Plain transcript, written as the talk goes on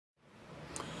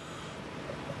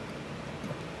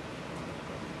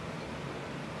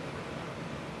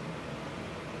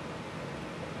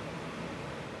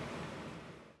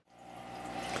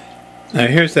Now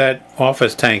here's that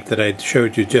office tank that I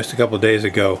showed you just a couple of days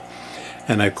ago,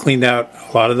 and I've cleaned out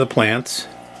a lot of the plants,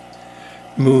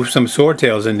 moved some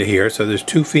swordtails into here, so there's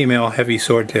 2 female heavy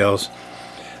swordtails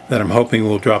that I'm hoping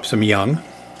will drop some young.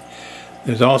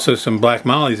 There's also some black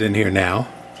mollies in here now,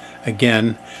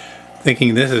 again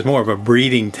thinking this is more of a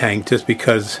breeding tank just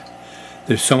because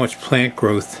there's so much plant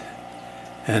growth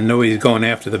and nobody's going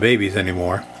after the babies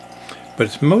anymore, but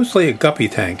it's mostly a guppy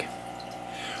tank.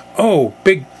 Oh,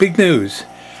 big news.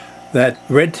 That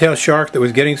red-tailed shark that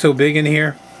was getting so big in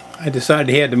here, I decided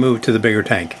he had to move to the bigger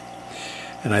tank.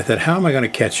 And I thought, how am I going to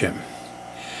catch him?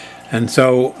 And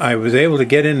so I was able to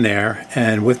get in there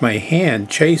and with my hand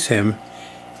chase him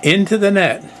into the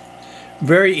net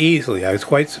very easily. I was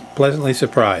quite pleasantly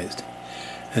surprised.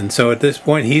 And so at this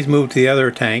point he's moved to the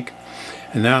other tank,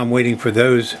 and now I'm waiting for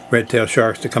those red-tailed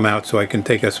sharks to come out so I can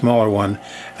take a smaller one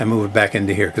and move it back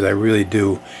into here, because I really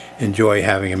do enjoy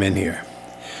having him in here.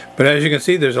 But as you can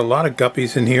see, there's a lot of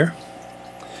guppies in here.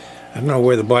 I don't know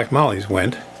where the black mollies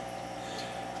went.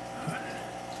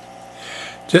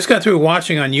 Just got through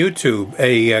watching on YouTube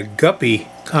a guppy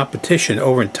competition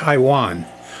over in Taiwan.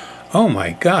 Oh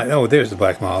my God. Oh, there's the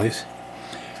black mollies.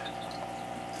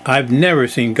 I've never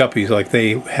seen guppies like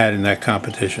they had in that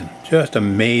competition. Just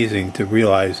amazing to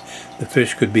realize the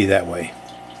fish could be that way.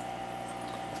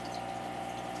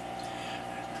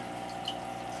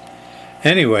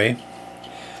 Anyway,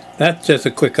 that's just a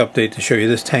quick update to show you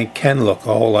this tank can look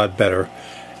a whole lot better.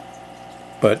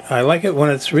 But I like it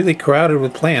when it's really crowded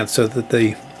with plants so that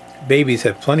the babies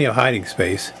have plenty of hiding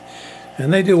space.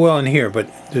 And they do well in here, but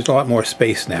there's a lot more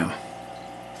space now.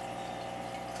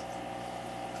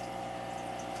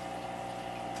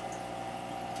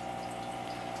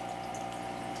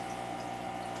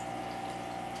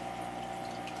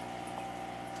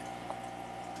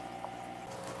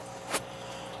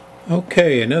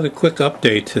 Okay, another quick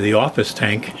update to the office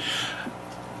tank.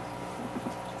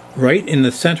 Right in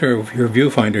the center of your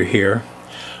viewfinder here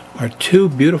are 2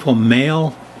 beautiful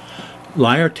male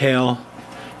lyre-tail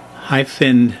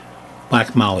high-finned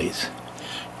black mollies.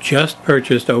 Just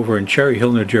purchased over in Cherry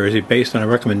Hill, New Jersey, based on a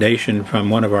recommendation from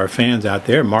one of our fans out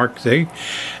there, Mark Zig.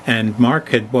 And Mark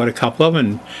had bought a couple of them,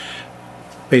 and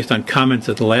based on comments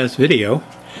at the last video,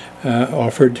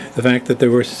 offered the fact that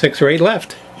there were 6 or 8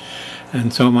 left.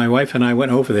 And so my wife and I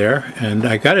went over there, and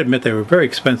I got to admit they were very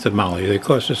expensive mollies. They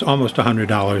cost us almost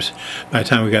 $100 by the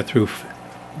time we got through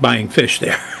buying fish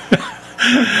there.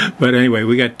 But anyway,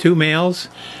 we got 2 males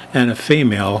and a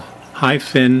female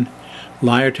high-fin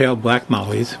lyre-tail black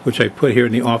mollies, which I put here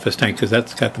in the office tank because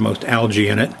that's got the most algae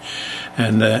in it,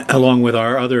 and along with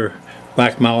our other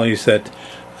black mollies that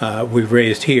we've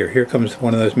raised here. Here comes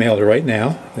one of those males right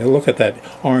now. Look at that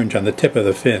orange on the tip of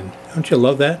the fin. Don't you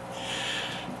love that?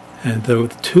 And the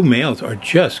 2 males are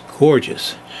just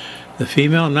gorgeous. The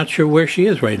female, I'm not sure where she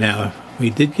is right now.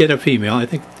 We did get a female. I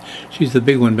think she's the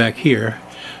big one back here.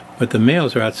 But the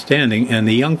males are outstanding, and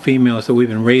the young females that we've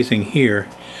been raising here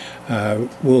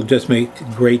will just make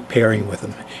great pairing with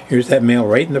them. Here's that male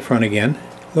right in the front again.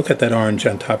 Look at that orange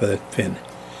on top of the fin.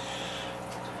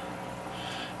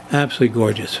 Absolutely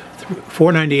gorgeous.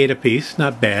 $4.98 a piece,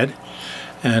 not bad.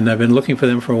 And I've been looking for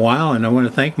them for a while, and I want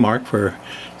to thank Mark for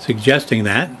suggesting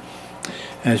that.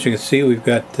 As you can see, we've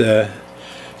got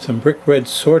some brick red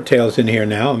swordtails in here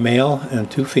now, a male and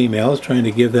 2 females, trying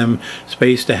to give them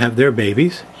space to have their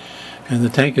babies. And the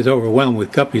tank is overwhelmed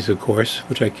with guppies, of course,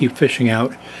 which I keep fishing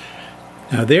out.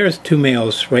 Now there's 2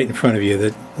 males right in front of you.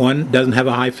 That one doesn't have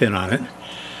a high fin on it,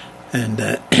 and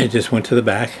it just went to the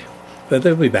back, but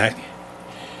they'll be back.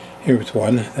 Here's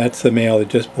one. That's the male that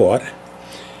just bought.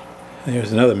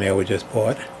 There's another male we just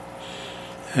bought.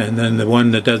 And then the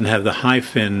one that doesn't have the high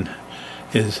fin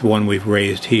is the one we've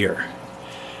raised here.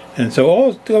 And so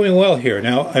all's going well here.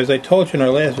 Now, as I told you in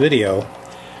our last video,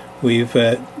 we've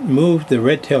moved the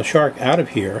red-tailed shark out of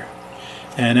here,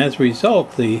 and as a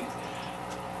result, the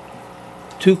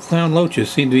 2 clown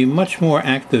loaches seem to be much more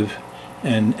active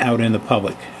and out in the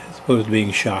public, as opposed to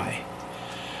being shy.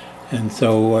 And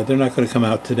so they're not going to come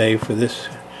out today for this.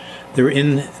 They're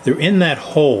in that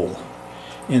hole,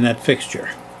 in that fixture.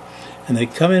 And they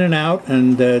come in and out,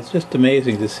 and it's just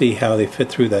amazing to see how they fit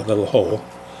through that little hole.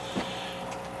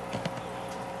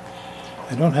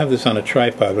 I don't have this on a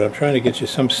tripod, but I'm trying to get you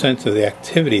some sense of the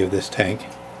activity of this tank.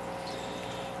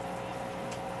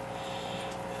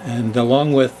 And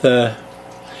along with,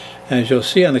 as you'll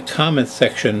see on the comments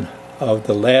section of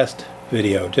the last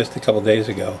video, just a couple days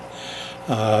ago,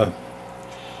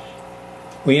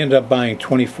 we ended up buying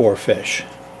 24 fish.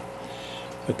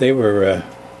 But they were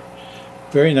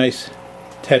very nice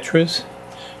tetras.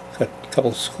 Got a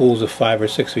couple schools of 5 or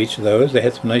 6 of each of those. They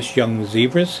had some nice young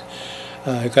zebras.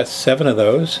 I got 7 of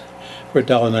those for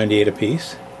 $1.98 a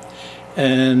piece.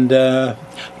 And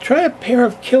try a pair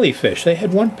of killifish. They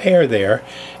had 1 pair there,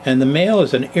 and the male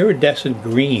is an iridescent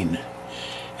green.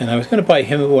 And I was going to buy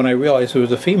him when I realized there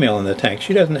was a female in the tank.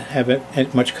 She doesn't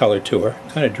have much color to her,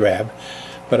 kind of drab,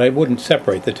 but I wouldn't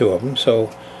separate the 2 of them. So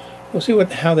we'll see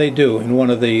how they do in one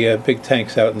of the big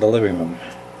tanks out in the living room.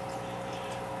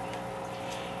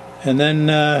 And then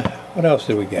what else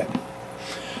did we get?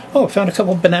 Oh, I found a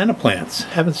couple of banana plants.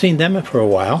 Haven't seen them for a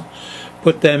while.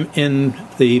 Put them in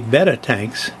the betta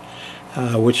tanks,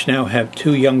 which now have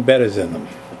 2 young bettas in them.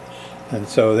 And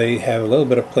so they have a little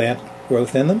bit of plant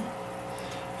growth in them.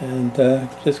 And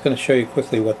just going to show you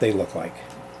quickly what they look like.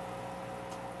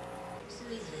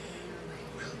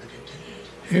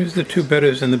 Here's the 2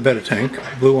 bettas in the betta tank.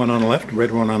 Blue one on the left,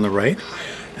 red one on the right.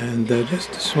 And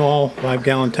just a small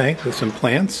 5-gallon tank with some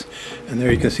plants. And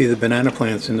there you can see the banana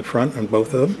plants in the front on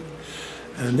both of them.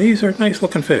 And these are nice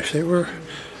looking fish. They were,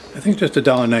 I think, just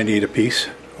 $1.98 a piece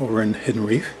over in Hidden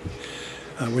Reef,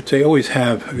 which they always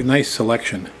have a nice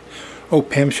selection. Oh,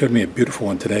 Pam showed me a beautiful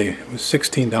one today. It was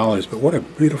 $16, but what a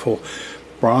beautiful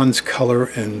bronze color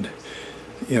and,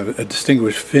 you know, a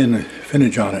distinguished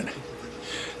finish on it.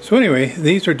 So anyway,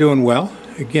 these are doing well.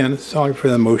 Again, sorry for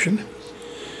the motion,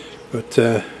 but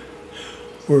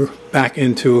we're back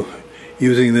into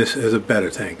using this as a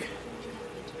betta tank.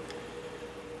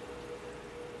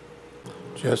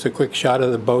 Just a quick shot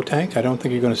of the bow tank. I don't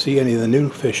think you're going to see any of the new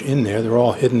fish in there. They're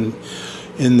all hidden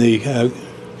in the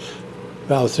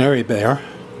balustrade there.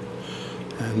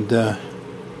 And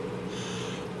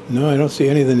no, I don't see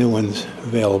any of the new ones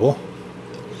available.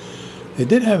 They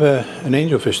did have an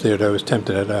angelfish there that I was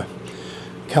tempted at. A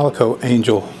calico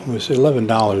angel. It was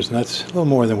 $11, and that's a little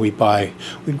more than we buy.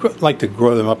 We'd like to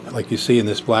grow them up like you see in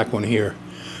this black one here,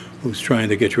 who's trying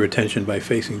to get your attention by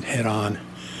facing head on.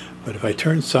 But if I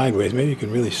turn sideways, maybe you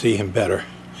can really see him better.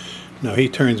 No, he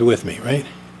turns with me, right?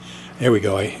 There we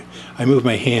go. I moved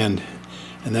my hand,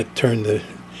 and that turned the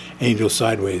angel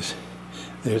sideways.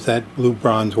 There's that blue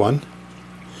bronze one.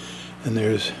 And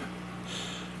there's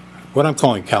what I'm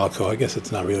calling calico. I guess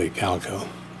it's not really calico.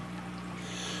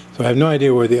 So I have no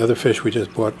idea where the other fish we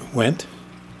just bought went.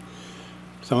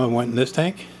 Some of them went in this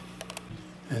tank,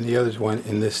 and the others went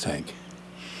in this tank.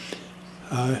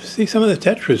 See some of the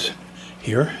tetras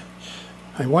here.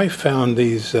 My wife found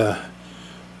these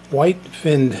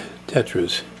white-finned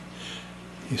tetras.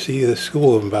 You see the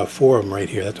school of them, about 4 of them right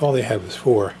here. That's all they have is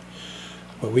 4.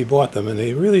 But we bought them, and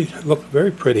they really look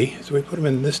very pretty. So we put them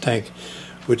in this tank,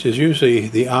 which is usually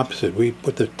the opposite. We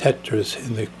put the tetras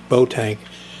in the bow tank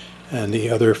and the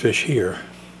other fish here.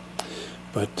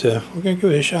 But we're going to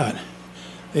give it a shot.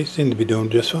 They seem to be doing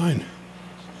just fine.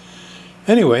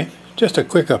 Anyway, just a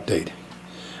quick update.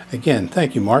 Again,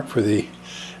 thank you, Mark, for the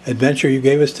adventure you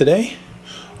gave us today.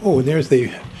 Oh, and there's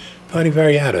the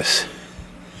Parivariatus.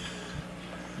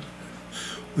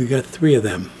 We got 3 of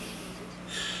them.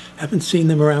 Haven't seen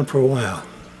them around for a while.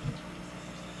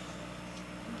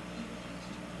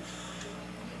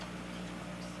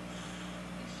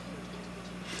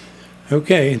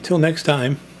 Okay, until next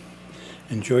time,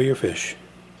 enjoy your fish.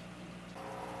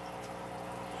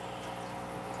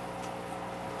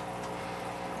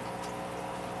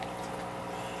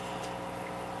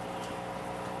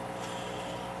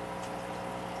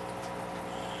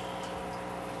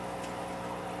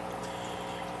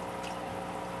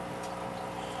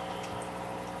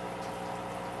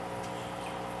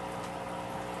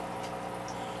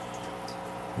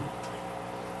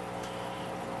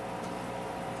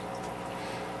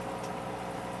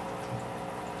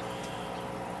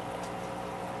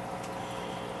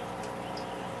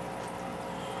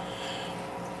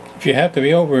 If you have to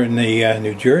be over in the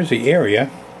New Jersey area,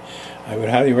 I would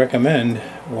highly recommend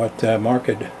what Mark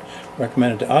had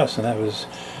recommended to us, and that was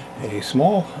a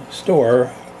small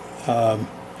store,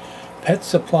 Pet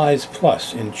Supplies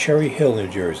Plus in Cherry Hill, New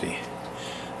Jersey.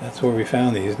 That's where we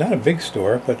found these. Not a big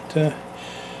store, but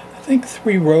I think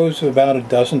 3 rows of about a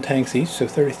dozen tanks each, so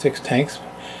 36 tanks.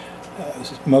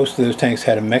 Most of those tanks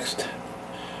had a mixed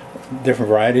different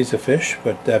varieties of fish,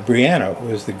 but Brianna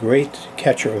was the great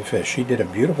catcher of fish. She did a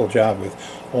beautiful job with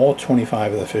all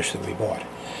 25 of the fish that we bought.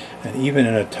 And even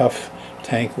in a tough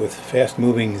tank with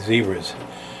fast-moving zebras,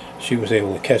 she was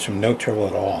able to catch them no trouble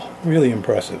at all. Really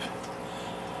impressive.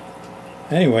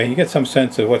 Anyway, you get some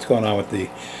sense of what's going on with the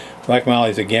black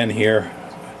mollies again here.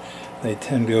 They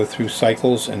tend to go through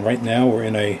cycles, and right now we're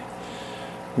in a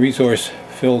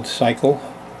resource-filled cycle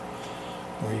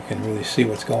where you can really see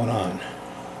what's going on.